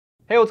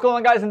Hey, what's going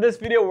on, guys? In this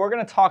video, we're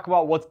going to talk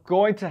about what's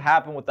going to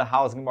happen with the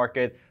housing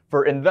market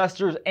for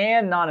investors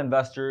and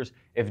non-investors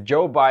if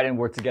Joe Biden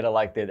were to get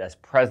elected as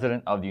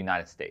President of the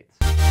United States.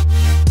 Hey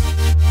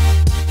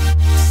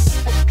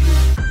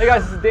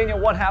guys, this is Daniel,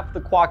 one half of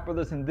the Kwok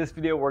Brothers. In this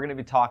video, we're going to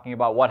be talking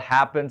about what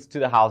happens to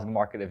the housing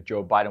market if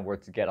Joe Biden were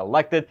to get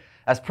elected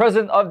as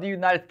President of the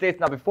United States.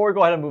 Now, before we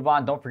go ahead and move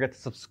on, don't forget to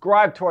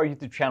subscribe to our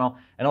YouTube channel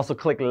and also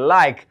click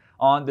like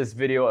on this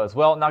video as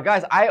well. Now,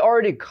 guys, I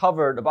already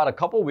covered about a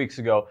couple weeks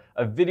ago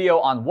a video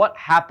on what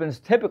happens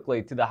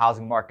typically to the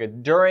housing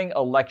market during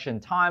election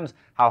times,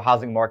 how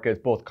housing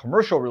markets, both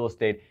commercial real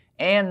estate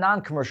and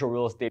non-commercial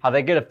real estate, how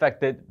they get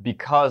affected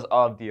because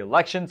of the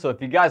election. So if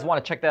you guys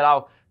want to check that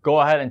out, go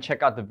ahead and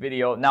check out the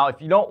video. Now,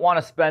 if you don't want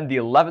to spend the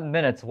 11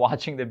 minutes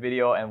watching the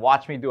video and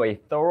watch me do a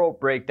thorough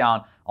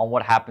breakdown on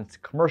what happens to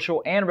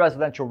commercial and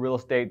residential real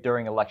estate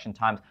during election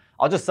times,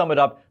 I'll just sum it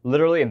up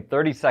literally in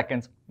 30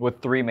 seconds with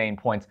 3 main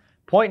points.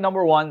 Point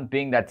number 1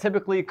 being that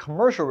typically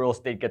commercial real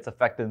estate gets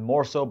affected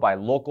more so by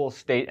local,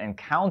 state, and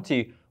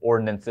county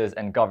ordinances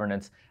and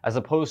governance, as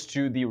opposed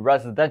to the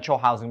residential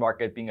housing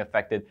market being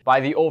affected by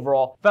the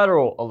overall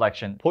federal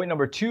election. Point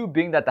number 2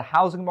 being that the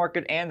housing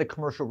market and the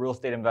commercial real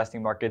estate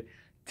investing market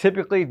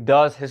typically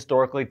does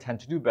historically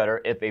tend to do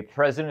better if a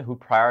president who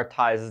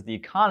prioritizes the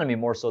economy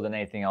more so than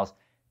anything else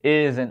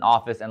is in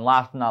office. And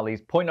last but not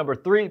least, point number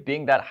 3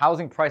 being that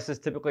housing prices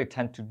typically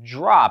tend to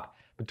drop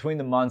between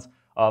the months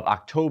of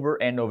October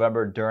and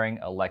November during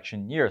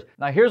election years.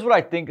 Now, here's what I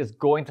think is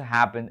going to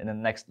happen in the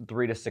next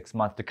 3 to 6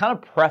 months to kind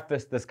of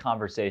preface this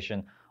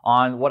conversation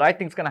on what I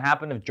think is going to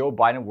happen if Joe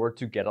Biden were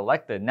to get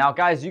elected. Now,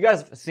 guys, you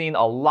guys have seen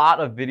a lot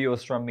of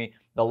videos from me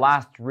the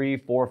last 3,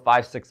 4,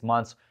 5, 6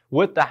 months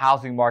with the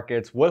housing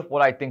markets, with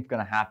what I think is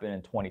going to happen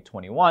in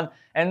 2021,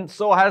 and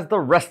so has the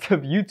rest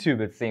of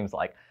YouTube, it seems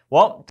like.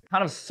 Well, to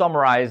kind of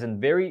summarize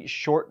in very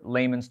short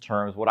layman's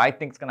terms what I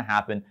think is going to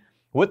happen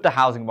with the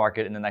housing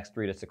market in the next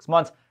 3 to 6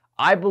 months,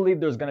 I believe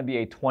there's going to be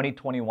a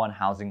 2021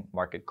 housing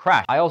market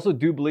crash. I also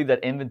do believe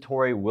that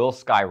inventory will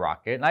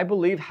skyrocket. And I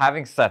believe,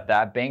 having said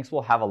that, banks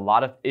will have a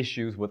lot of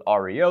issues with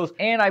REOs.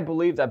 And I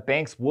believe that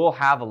banks will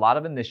have a lot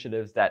of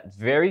initiatives that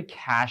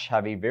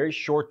have a very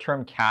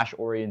short-term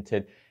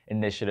cash-oriented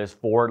initiatives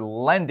for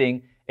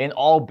lending in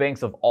all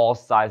banks of all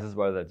sizes,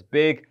 whether it's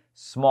big,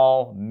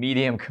 small,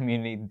 medium,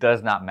 community,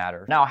 does not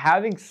matter. Now,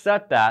 having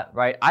said that,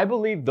 right, I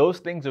believe those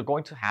things are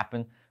going to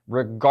happen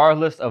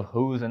regardless of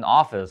who's in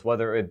office,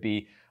 whether it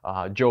be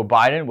Joe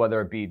Biden,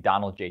 whether it be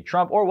Donald J.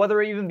 Trump, or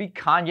whether it even be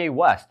Kanye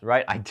West,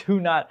 right? I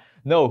do not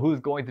know who's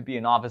going to be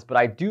in office, but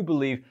I do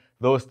believe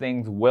those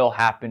things will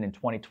happen in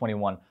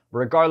 2021,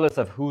 regardless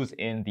of who's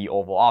in the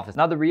Oval Office.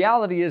 Now, the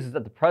reality is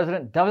that the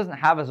president doesn't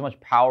have as much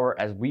power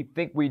as we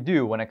think we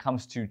do when it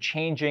comes to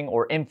changing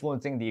or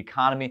influencing the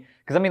economy.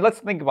 Because, I mean, let's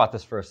think about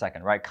this for a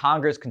second, right?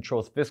 Congress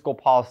controls fiscal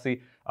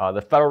policy.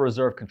 The Federal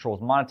Reserve controls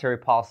monetary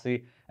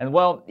policy. And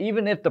well,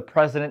 even if the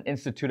president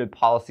instituted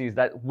policies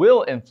that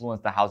will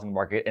influence the housing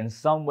market in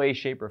some way,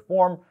 shape, or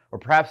form, or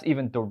perhaps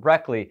even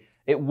directly,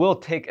 it will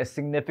take a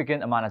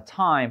significant amount of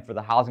time for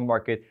the housing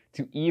market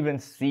to even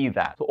see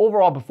that. So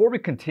overall, before we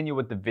continue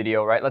with the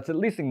video, right, let's at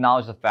least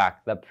acknowledge the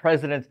fact that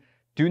presidents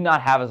do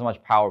not have as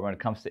much power when it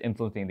comes to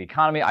influencing the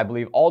economy. I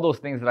believe all those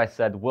things that I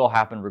said will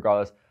happen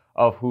regardless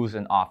of who's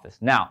in office.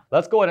 Now,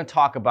 let's go ahead and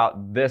talk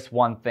about this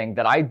one thing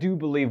that I do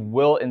believe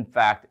will in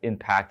fact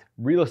impact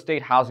real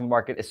estate housing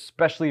market,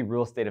 especially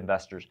real estate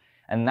investors,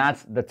 and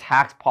that's the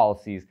tax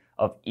policies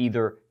of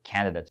either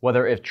candidate.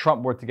 Whether if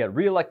Trump were to get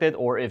reelected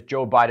or if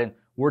Joe Biden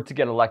were to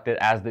get elected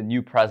as the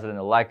new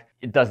president-elect,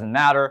 it doesn't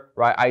matter,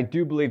 right? I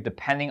do believe,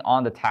 depending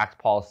on the tax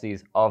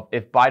policies of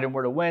if Biden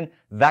were to win,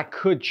 that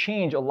could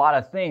change a lot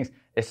of things,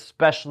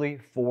 especially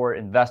for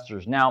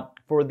investors. Now,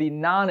 for the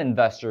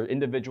non-investor,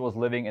 individuals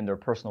living in their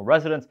personal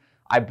residence,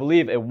 I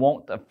believe it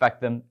won't affect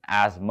them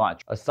as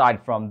much.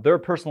 Aside from their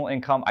personal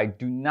income, I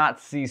do not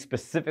see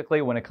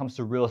specifically when it comes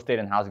to real estate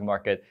and housing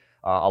market,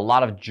 a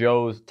lot of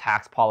Joe's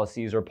tax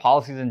policies or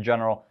policies in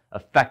general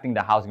affecting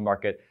the housing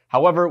market.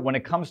 However, when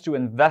it comes to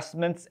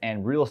investments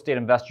and real estate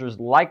investors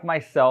like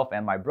myself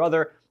and my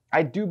brother,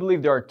 I do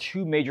believe there are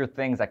 2 major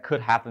things that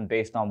could happen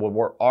based on what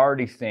we're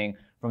already seeing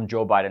from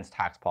Joe Biden's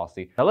tax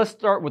policy. Now, let's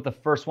start with the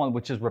first one,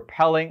 which is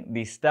repelling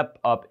the step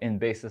up in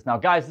basis. Now,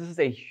 guys, this is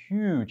a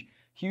huge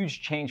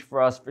change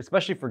for us,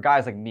 especially for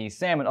guys like me,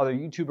 Sam, and other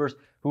YouTubers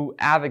who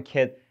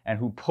advocate and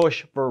who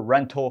push for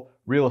rental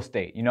real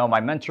estate. You know,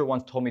 my mentor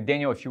once told me,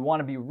 Daniel, if you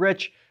want to be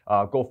rich,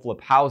 go flip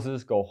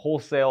houses, go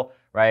wholesale,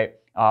 right?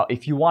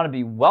 If you want to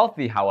be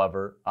wealthy,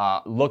 however,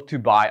 look to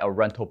buy a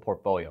rental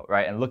portfolio,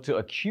 right? And look to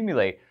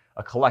accumulate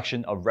a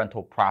collection of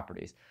rental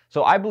properties.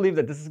 So I believe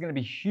that this is going to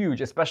be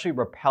huge, especially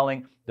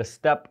repelling the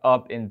step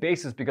up in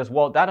basis because,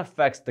 well, that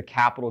affects the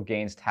capital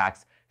gains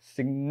tax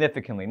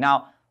significantly.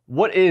 Now,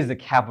 what is the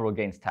capital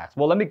gains tax?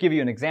 Well, let me give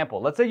you an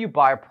example. Let's say you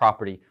buy a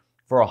property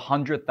for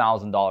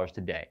 $100,000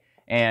 today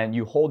and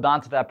you hold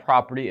on to that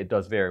property. It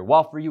does very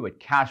well for you. It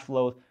cash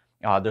flows.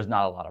 There's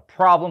not a lot of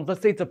problems.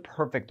 Let's say it's a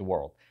perfect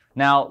world.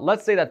 Now,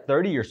 let's say that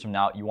 30 years from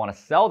now, you want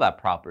to sell that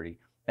property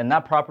and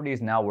that property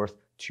is now worth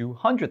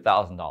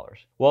 $200,000.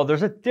 Well,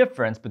 there's a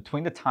difference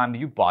between the time that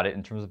you bought it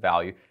in terms of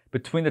value,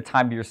 between the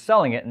time you're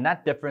selling it, and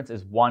that difference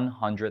is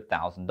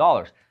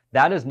 $100,000.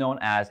 That is known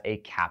as a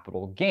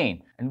capital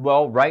gain. And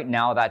well, right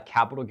now that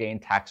capital gain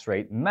tax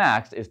rate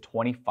max is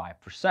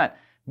 25%,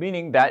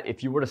 meaning that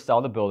if you were to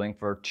sell the building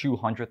for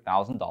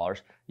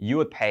 $200,000, you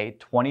would pay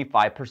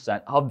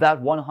 25% of that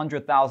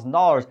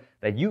 $100,000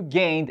 that you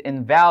gained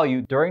in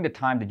value during the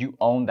time that you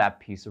owned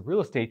that piece of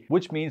real estate,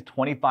 which means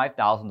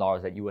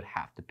 $25,000 that you would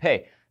have to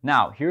pay.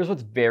 Now, here's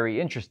what's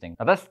very interesting.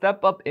 Now, that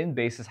step up in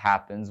basis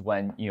happens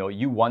when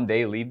you one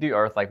day leave the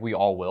earth, like we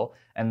all will,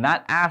 and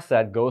that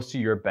asset goes to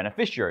your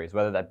beneficiaries,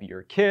 whether that be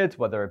your kids,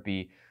 whether it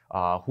be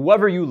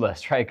whoever you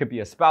list, right? It could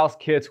be a spouse,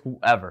 kids,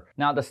 whoever.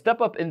 Now, the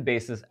step up in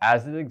basis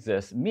as it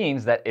exists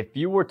means that if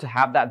you were to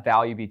have that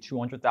value be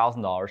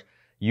 $200,000,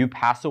 you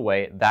pass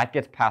away, that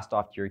gets passed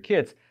off to your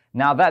kids.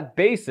 Now, that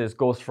basis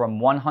goes from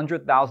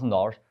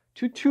 $100,000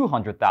 to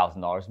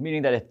 $200,000,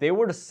 meaning that if they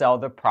were to sell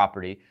the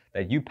property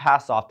that you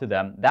pass off to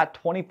them, that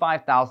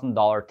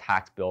 $25,000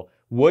 tax bill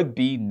would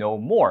be no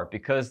more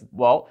because,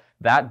 well,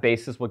 that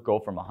basis would go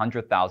from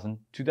 $100,000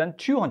 to then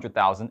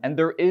 $200,000, and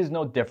there is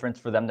no difference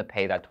for them to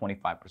pay that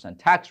 25%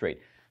 tax rate.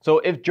 So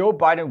if Joe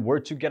Biden were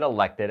to get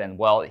elected and,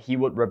 well, he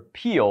would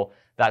repeal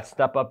that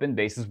step up in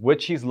basis,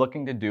 which he's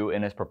looking to do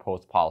in his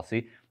proposed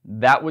policy,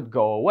 that would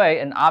go away.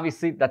 And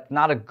obviously, that's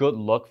not a good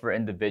look for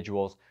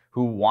individuals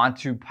who want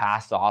to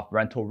pass off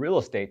rental real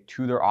estate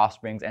to their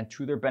offsprings and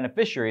to their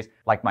beneficiaries,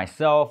 like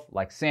myself,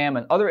 like Sam,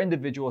 and other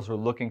individuals who are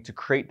looking to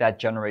create that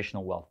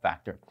generational wealth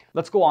factor.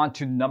 Let's go on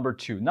to number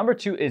two. Number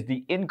two is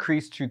the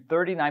increase to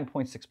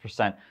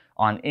 39.6%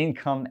 on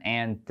income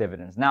and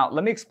dividends. Now,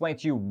 let me explain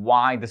to you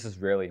why this is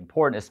really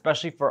important,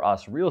 especially for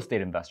us real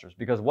estate investors,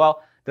 because,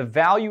 well, the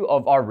value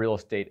of our real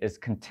estate is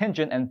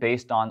contingent and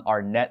based on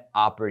our net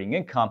operating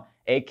income,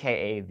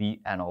 aka the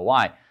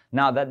NOI.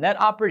 Now, that net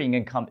operating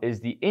income is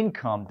the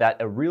income that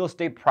a real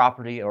estate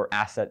property or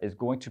asset is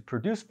going to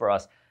produce for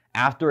us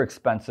after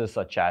expenses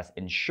such as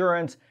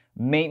insurance,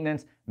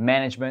 maintenance,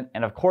 management,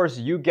 and of course,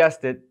 you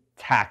guessed it,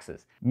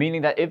 taxes.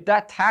 Meaning that if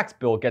that tax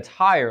bill gets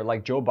higher,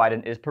 like Joe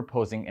Biden is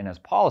proposing in his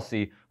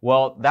policy,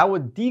 well, that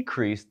would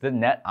decrease the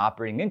net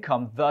operating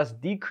income, thus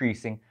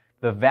decreasing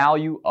the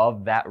value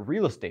of that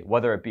real estate,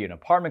 whether it be an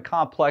apartment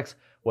complex,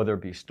 whether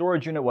it be a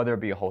storage unit, whether it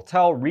be a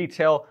hotel,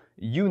 retail,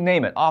 you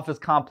name it, office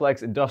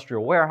complex,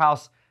 industrial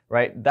warehouse,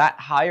 right? That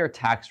higher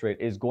tax rate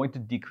is going to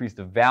decrease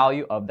the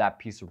value of that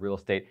piece of real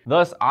estate,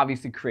 thus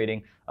obviously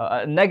creating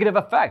a negative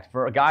effect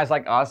for guys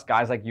like us,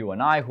 guys like you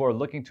and I who are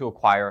looking to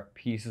acquire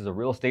pieces of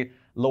real estate.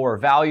 Lower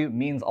value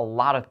means a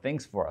lot of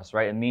things for us,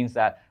 right? It means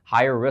that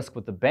higher risk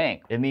with the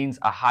bank. It means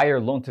a higher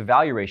loan to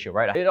value ratio,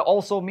 right? It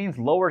also means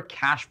lower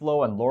cash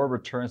flow and lower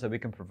returns that we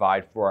can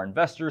provide for our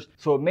investors.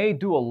 So it may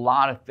do a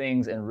lot of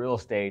things in real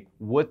estate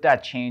with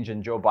that change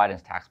in Joe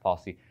Biden's tax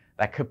policy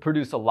that could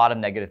produce a lot of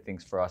negative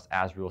things for us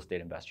as real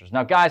estate investors.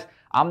 Now, guys,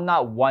 I'm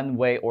not one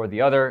way or the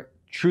other.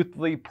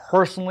 Truthfully,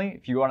 personally,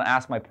 if you want to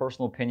ask my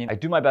personal opinion, I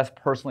do my best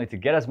personally to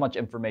get as much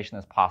information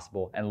as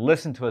possible and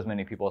listen to as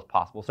many people as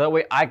possible. So that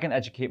way I can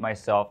educate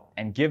myself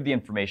and give the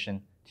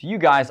information to you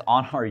guys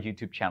on our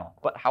YouTube channel.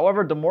 But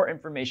however, the more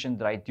information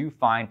that I do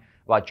find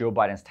about Joe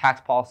Biden's tax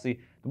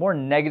policy, the more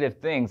negative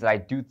things that I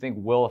do think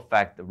will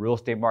affect the real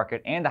estate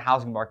market and the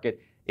housing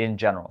market in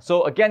general.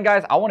 So again,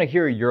 guys, I want to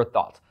hear your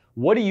thoughts.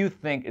 What do you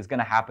think is going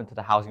to happen to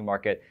the housing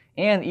market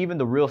and even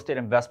the real estate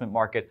investment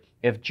market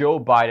if Joe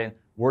Biden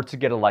were to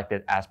get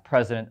elected as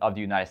president of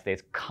the United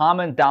States?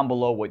 Comment down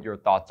below what your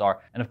thoughts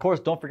are. And of course,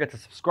 don't forget to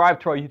subscribe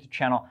to our YouTube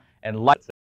channel and like.